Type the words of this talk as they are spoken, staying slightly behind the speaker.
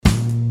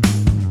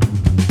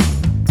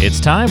It's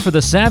time for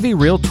the Savvy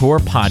Realtor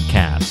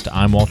Podcast.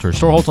 I'm Walter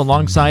Storholt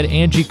alongside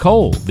Angie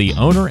Cole, the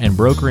owner and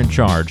broker in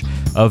charge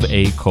of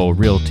A. Cole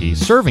Realty,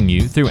 serving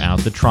you throughout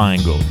the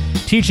Triangle,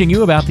 teaching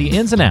you about the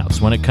ins and outs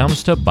when it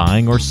comes to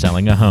buying or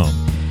selling a home.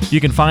 You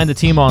can find the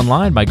team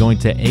online by going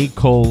to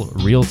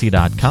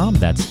acolerealty.com.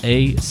 That's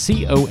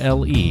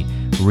A-C-O-L-E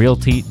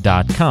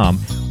realty.com,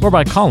 or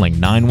by calling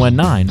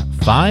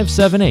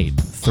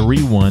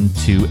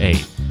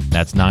 919-578-3128.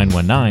 That's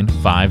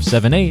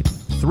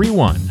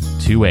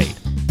 919-578-3128.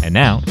 And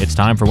now it's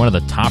time for one of the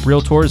top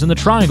realtors in the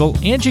Triangle,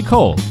 Angie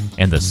Cole,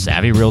 and the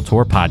Savvy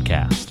Realtor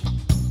Podcast.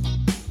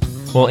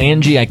 Well,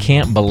 Angie, I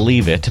can't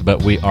believe it,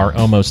 but we are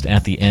almost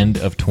at the end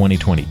of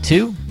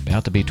 2022,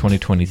 about to be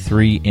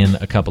 2023 in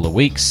a couple of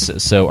weeks.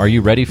 So are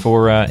you ready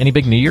for any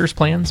big New Year's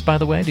plans, by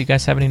the way? Do you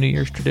guys have any New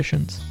Year's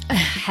traditions? I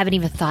haven't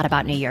even thought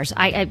about New Year's.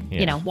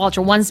 You know,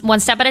 Walter, one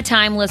step at a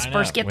time. Let's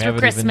first get through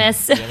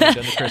Christmas. We haven't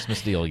done the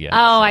Christmas deal yet.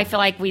 I feel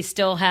like we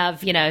still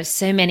have,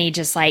 so many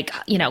just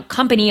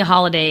company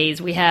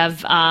holidays. We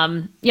have,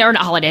 or not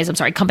holidays, I'm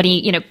sorry,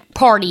 company,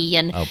 party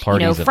and,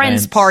 parties,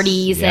 friends events.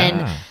 parties Yeah.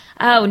 and,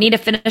 need to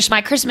finish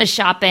my Christmas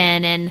shopping.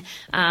 And,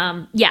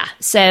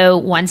 so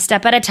one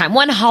step at a time,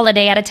 one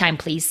holiday at a time,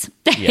 please.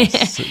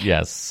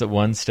 Yes,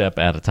 one step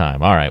at a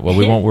time. All right. Well,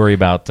 we won't worry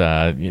about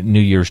New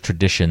Year's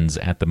traditions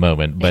at the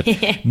moment, but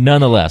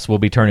nonetheless, we'll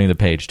be turning the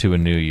page to a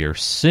new year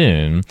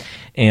soon.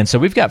 And so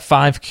we've got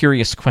 5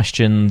 curious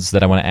questions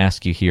that I want to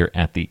ask you here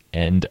at the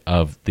end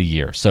of the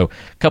year. So a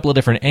couple of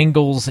different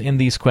angles in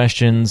these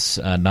questions.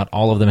 Not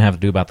all of them have to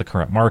do about the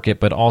current market,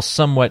 but all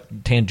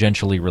somewhat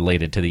tangentially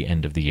related to the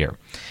end of the year.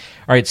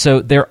 All right, so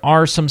there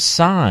are some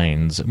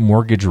signs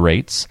mortgage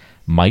rates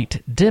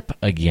might dip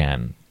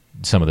again.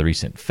 Some of the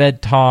recent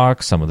Fed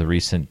talk, some of the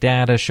recent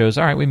data shows,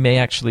 all right, we may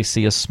actually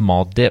see a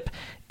small dip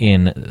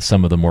in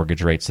some of the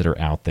mortgage rates that are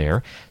out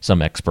there.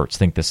 Some experts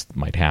think this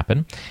might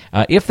happen.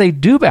 If they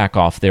do back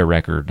off their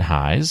record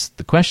highs,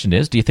 the question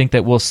is, do you think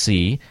that we'll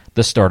see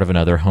the start of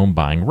another home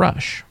buying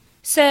rush?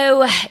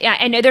 So, yeah,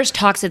 I know there's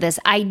talks of this.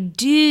 I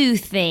do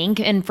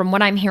think, and from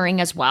what I'm hearing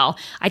as well,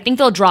 I think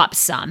they'll drop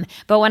some.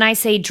 But when I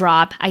say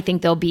drop, I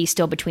think they'll be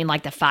still between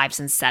like the 5s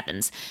and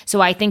 7s. So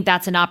I think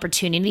that's an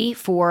opportunity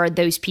for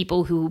those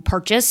people who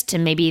purchased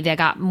and maybe they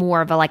got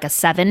more of a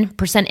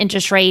 7%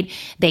 interest rate.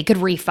 They could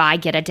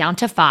refi, get it down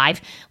to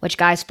 5, which,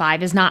 guys,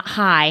 5 is not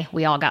high.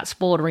 We all got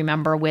spoiled,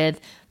 remember, with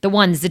the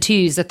 1s, the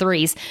 2s, the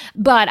 3s.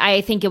 But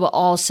I think it will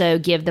also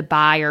give the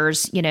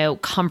buyers,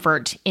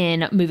 comfort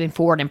in moving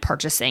forward and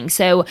purchasing.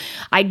 So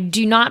I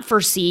do not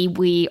foresee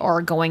we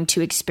are going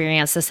to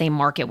experience the same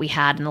market we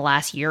had in the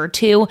last year or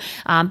two.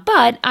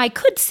 But I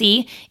could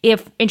see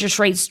if interest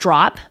rates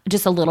drop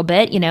just a little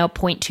bit,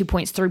 0.2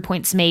 points, 3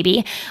 points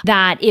maybe,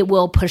 that it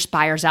will push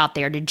buyers out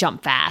there to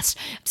jump fast.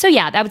 So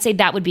yeah, I would say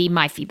that would be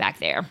my feedback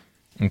there.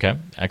 Okay,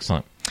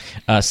 excellent.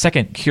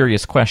 Second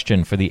curious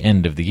question for the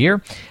end of the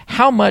year.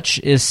 How much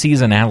is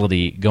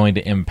seasonality going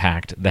to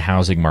impact the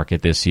housing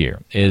market this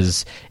year?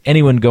 Is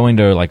anyone going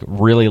to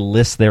really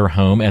list their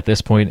home at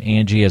this point,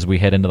 Angie, as we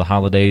head into the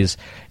holidays?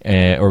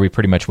 Or are we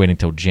pretty much waiting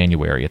until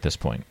January at this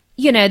point?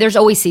 There's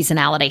always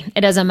seasonality.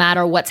 It doesn't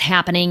matter what's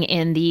happening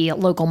in the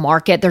local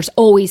market. There's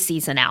always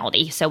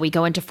seasonality. So we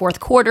go into fourth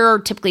quarter.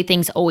 Typically,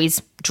 things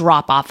always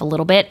drop off a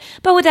little bit.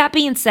 But with that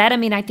being said,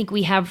 I think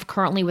we have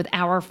currently with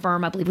our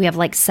firm, I believe we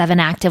have 7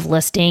 active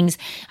listings.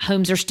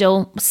 Homes are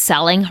still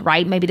selling,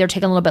 right? Maybe they're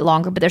taking a little bit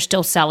longer, but they're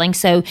still selling.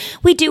 So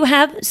we do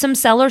have some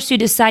sellers who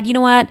decide, you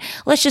know what,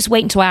 let's just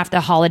wait until after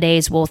the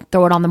holidays. We'll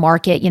throw it on the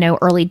market,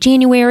 early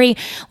January.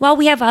 While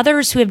we have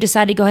others who have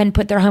decided to go ahead and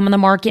put their home on the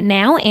market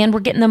now, and we're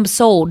getting them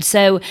sold.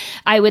 So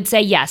I would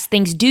say, yes,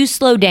 things do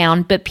slow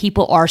down, but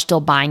people are still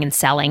buying and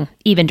selling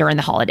even during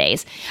the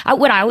holidays.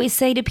 What I always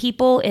say to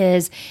people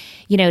is,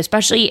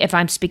 especially if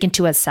I'm speaking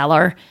to a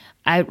seller,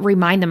 I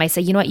remind them, I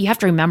say, you know what, you have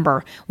to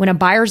remember when a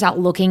buyer's out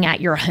looking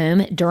at your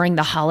home during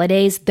the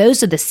holidays,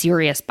 those are the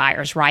serious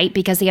buyers, right?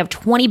 Because they have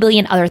 20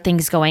 billion other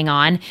things going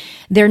on.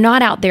 They're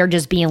not out there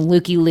just being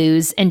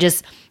looky-loos and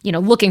just,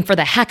 looking for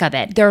the heck of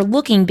it. They're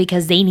looking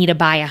because they need to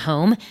buy a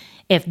home,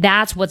 if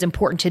that's what's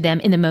important to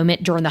them in the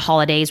moment during the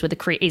holidays with the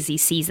crazy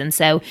season.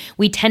 So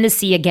we tend to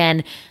see,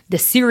 again, the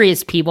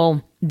serious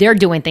people, they're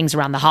doing things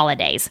around the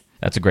holidays.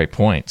 That's a great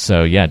point.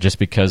 So yeah, just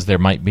because there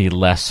might be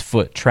less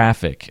foot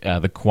traffic,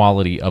 the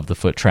quality of the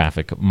foot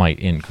traffic might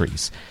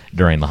increase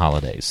during the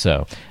holidays.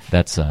 So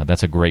that's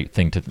a great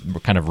thing to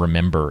kind of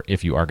remember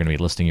if you are going to be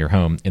listing your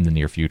home in the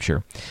near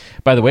future.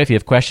 By the way, if you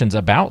have questions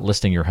about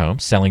listing your home,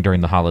 selling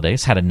during the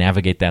holidays, how to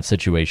navigate that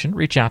situation,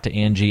 reach out to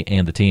Angie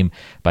and the team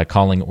by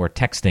calling or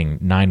texting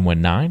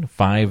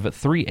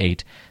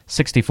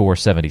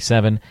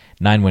 919-538-6477,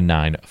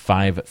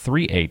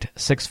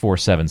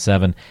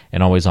 919-538-6477,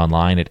 and always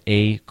online at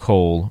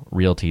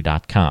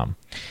acolerealty.com.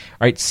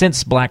 All right,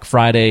 since Black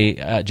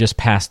Friday just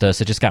passed us,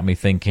 it just got me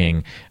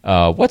thinking,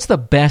 what's the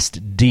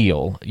best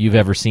deal you've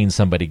ever seen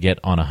somebody get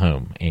on a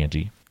home,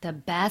 Angie? The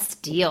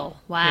best deal.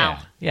 Wow.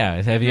 Yeah.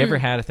 Have you ever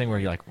had a thing where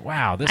you're like,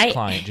 wow, this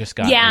client just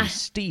got a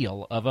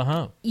steal of a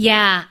home?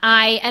 Yeah.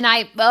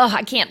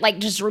 I can't like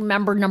just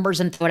remember numbers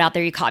and throw it out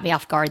there. You caught me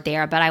off guard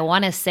there. But I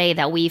want to say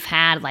that we've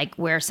had like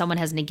where someone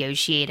has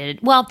negotiated.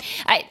 Well,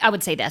 I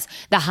would say this,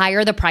 the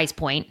higher the price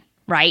point,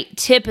 right?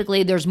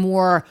 Typically there's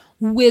more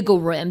wiggle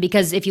room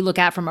because if you look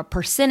at from a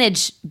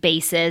percentage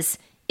basis,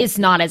 it's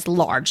not as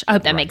large. I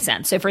hope that makes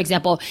sense. So, for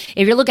example,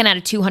 if you're looking at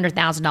a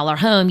 $200,000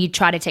 home, you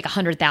try to take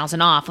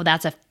 $100,000 off. Well,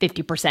 that's a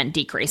 50%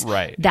 decrease.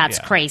 Right. That's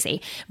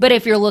crazy. But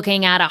if you're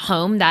looking at a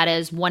home that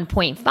is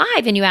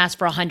 1.5 and you ask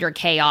for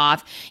 $100K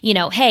off,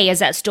 hey, is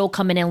that still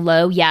coming in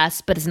low? Yes,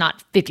 but it's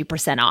not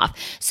 50% off.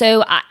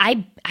 So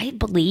I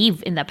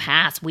believe in the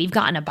past we've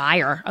gotten a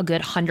buyer a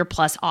good 100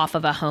 plus off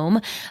of a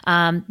home.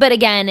 But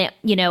again,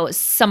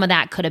 some of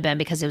that could have been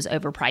because it was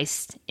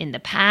overpriced in the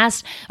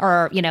past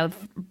or,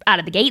 out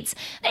of the gates.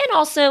 And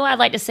also I'd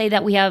like to say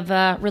that we have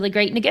really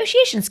great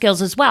negotiation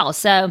skills as well.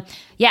 So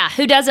yeah,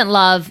 who doesn't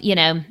love,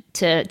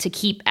 to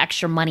keep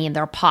extra money in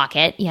their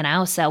pocket,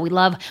 So we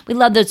love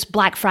those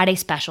Black Friday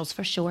specials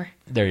for sure.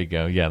 There you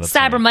go. Yeah, that's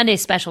Cyber Monday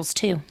specials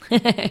too.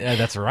 Yeah,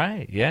 that's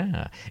right.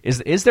 Yeah.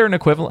 Is there an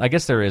equivalent? I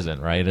guess there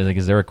isn't, right?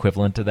 Is there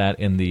equivalent to that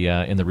in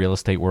the real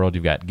estate world?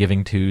 You've got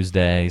Giving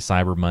Tuesday,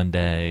 Cyber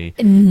Monday.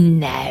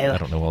 No. I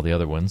don't know all the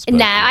other ones. But,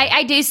 no,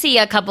 I do see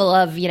a couple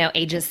of,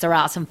 agents throw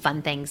out some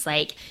fun things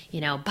like,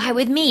 buy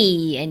with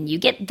me and you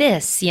get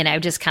this,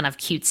 just kind of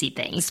cutesy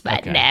things.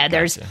 But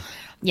there's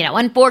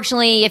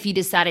unfortunately, if you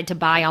decided to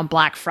buy on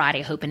Black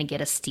Friday hoping to get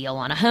a steal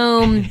on a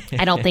home,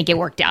 I don't think it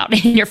worked out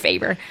in your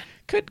favor.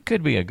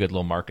 Could be a good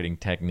little marketing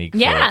technique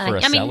for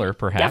a seller,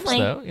 perhaps,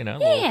 though.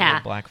 Little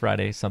Black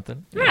Friday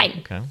something. Right.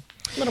 Okay.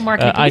 A little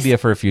marketing idea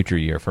for a future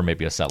year for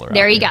maybe a seller.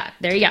 There you go.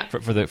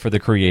 For the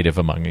creative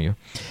among you.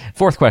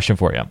 Fourth question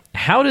for you.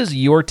 How does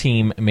your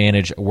team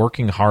manage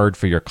working hard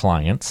for your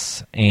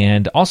clients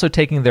and also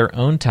taking their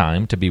own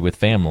time to be with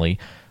family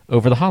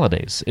over the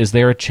holidays? Is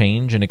there a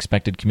change in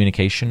expected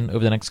communication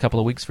over the next couple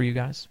of weeks for you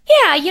guys?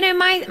 Yeah,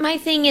 my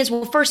thing is,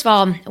 well, first of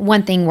all,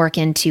 one thing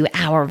working to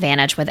our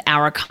advantage with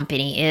our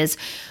company is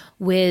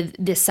with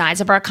the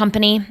size of our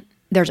company,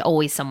 there's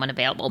always someone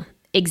available.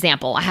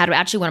 Example, I had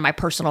actually one of my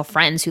personal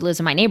friends who lives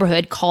in my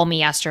neighborhood call me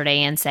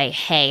yesterday and say,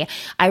 hey,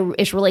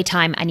 it's really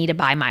time. I need to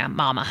buy my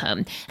mom a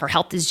home. Her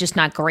health is just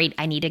not great.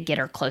 I need to get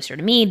her closer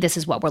to me. This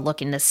is what we're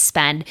looking to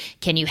spend.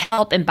 Can you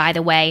help? And by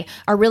the way,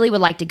 I really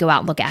would like to go out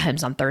and look at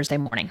homes on Thursday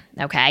morning.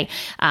 Okay.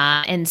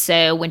 And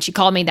so when she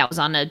called me, that was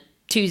on a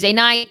Tuesday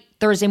night.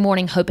 Thursday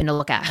morning hoping to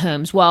look at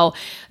homes. Well,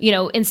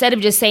 instead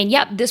of just saying,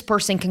 yep, this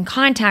person can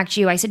contact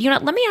you, I said,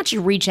 let me actually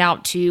reach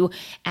out to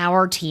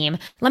our team.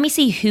 Let me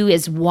see who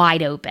is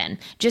wide open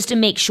just to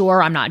make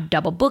sure I'm not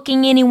double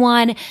booking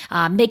anyone,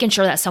 making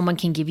sure that someone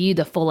can give you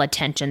the full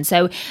attention.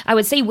 So I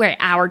would say where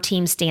our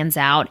team stands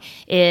out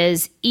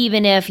is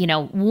even if,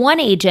 one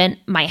agent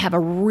might have a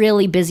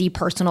really busy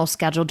personal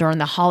schedule during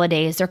the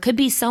holidays, there could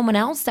be someone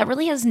else that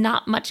really has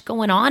not much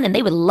going on and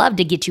they would love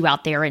to get you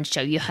out there and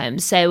show you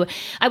homes. So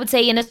I would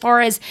say, and as far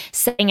as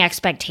setting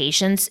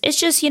expectations, it's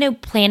just,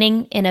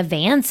 planning in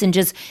advance and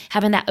just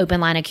having that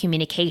open line of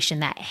communication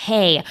that,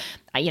 hey,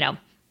 I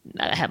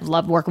have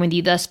loved working with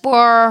you thus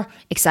far,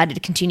 excited to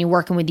continue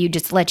working with you.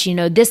 Just to let you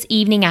know, this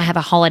evening I have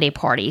a holiday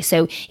party.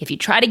 So if you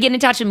try to get in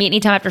touch with me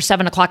anytime after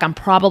 7 o'clock, I'm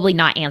probably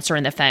not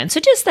answering the phone. So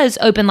just those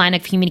open line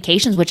of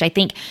communications, which I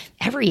think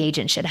every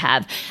agent should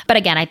have. But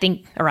again,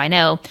 I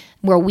know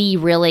where we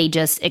really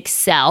just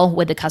excel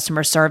with the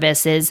customer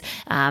service is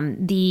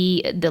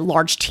the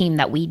large team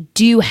that we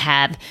do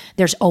have.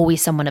 There's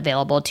always someone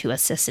available to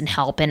assist and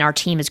help. And our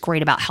team is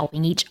great about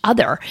helping each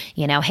other.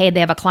 Hey, they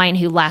have a client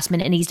who last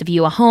minute needs to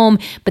view a home,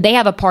 but they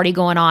have a party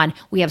going on.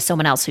 We have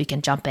someone else who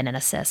can jump in and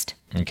assist.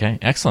 Okay,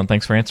 excellent.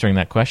 Thanks for answering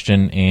that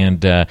question.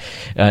 And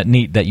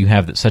neat that you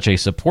have such a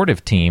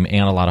supportive team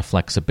and a lot of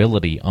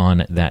flexibility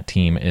on that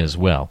team as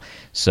well.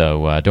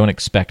 So don't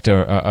expect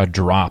a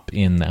drop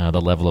in the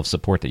level of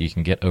support that you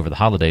can get over the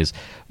holidays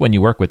when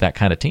you work with that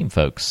kind of team,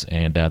 folks.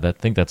 And I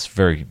think that's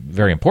very,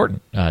 very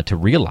important to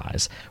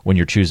realize when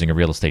you're choosing a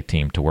real estate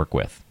team to work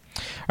with.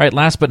 All right,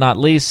 last but not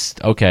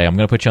least, okay, I'm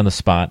going to put you on the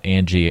spot,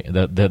 Angie.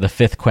 The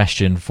fifth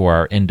question for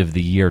our end of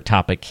the year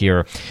topic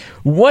here.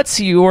 What's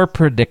your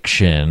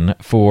prediction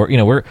for,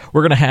 we're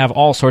going to have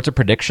all sorts of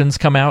predictions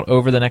come out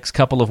over the next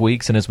couple of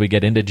weeks, and as we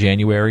get into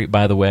January,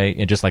 by the way,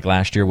 and just like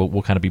last year,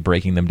 we'll kind of be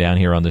breaking them down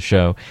here on the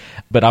show.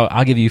 But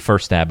I'll give you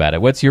first stab at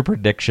it. What's your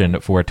prediction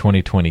for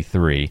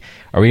 2023?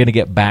 Are we going to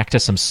get back to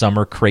some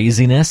summer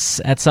craziness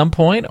at some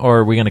point, or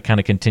are we going to kind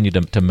of continue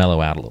to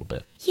mellow out a little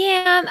bit?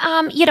 Yeah,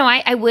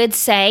 I would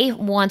say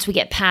once we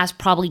get past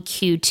probably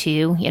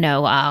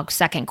Q2,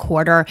 second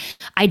quarter,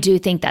 I do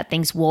think that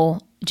things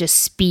will just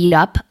speed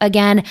up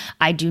again.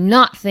 I do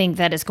not think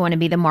that it's going to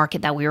be the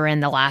market that we were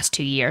in the last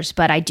 2 years,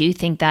 but I do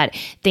think that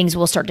things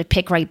will start to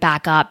pick right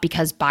back up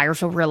because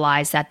buyers will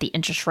realize that the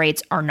interest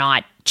rates are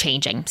not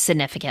changing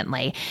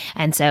significantly.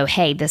 And so,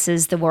 hey, this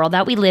is the world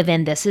that we live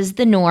in. This is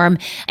the norm.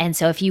 And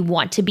so if you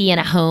want to be in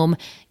a home,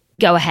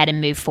 go ahead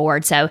and move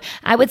forward. So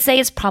I would say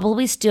it's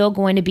probably still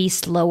going to be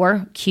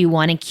slower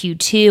Q1 and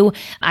Q2.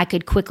 I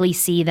could quickly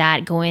see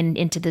that going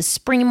into the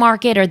spring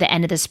market or the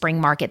end of the spring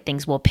market,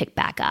 things will pick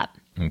back up.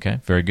 Okay,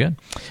 very good.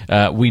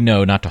 We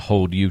know not to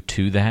hold you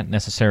to that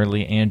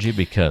necessarily, Angie,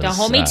 because... Don't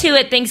hold me to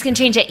it. Things can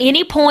change at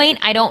any point.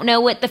 I don't know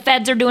what the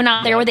feds are doing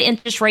out there with the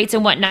interest rates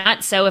and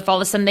whatnot. So if all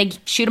of a sudden they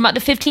shoot them up to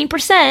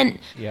 15%,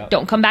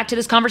 don't come back to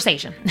this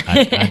conversation.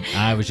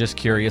 I was just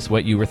curious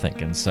what you were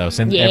thinking. So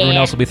since everyone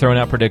else will be throwing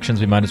out predictions,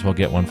 we might as well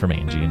get one from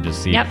Angie and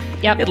just see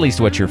at least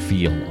what your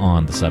feel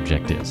on the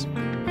subject is.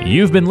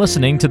 You've been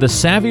listening to the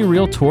Savvy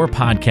Realtor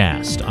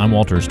podcast. I'm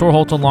Walter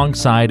Storholt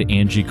alongside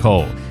Angie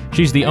Cole.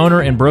 She's the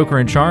owner and broker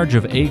in charge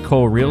of A.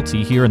 Cole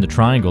Realty here in the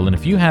Triangle. And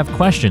if you have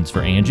questions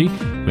for Angie,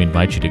 we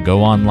invite you to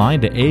go online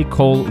to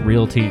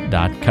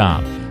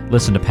acolerealty.com.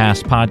 Listen to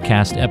past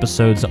podcast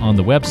episodes on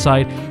the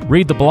website,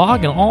 read the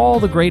blog, and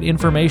all the great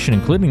information,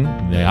 including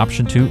the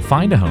option to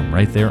find a home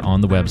right there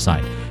on the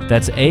website.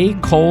 That's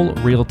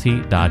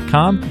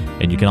acolerealty.com.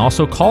 And you can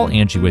also call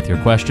Angie with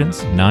your questions,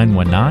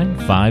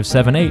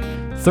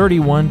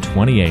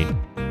 919-578-3128.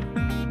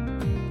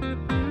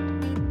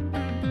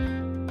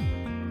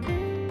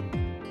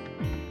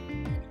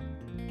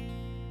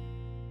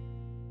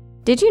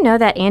 Did you know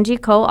that Angie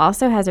Cole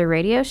also has a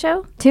radio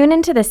show? Tune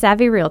into The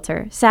Savvy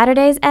Realtor,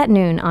 Saturdays at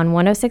noon on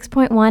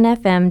 106.1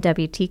 FM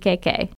WTKK.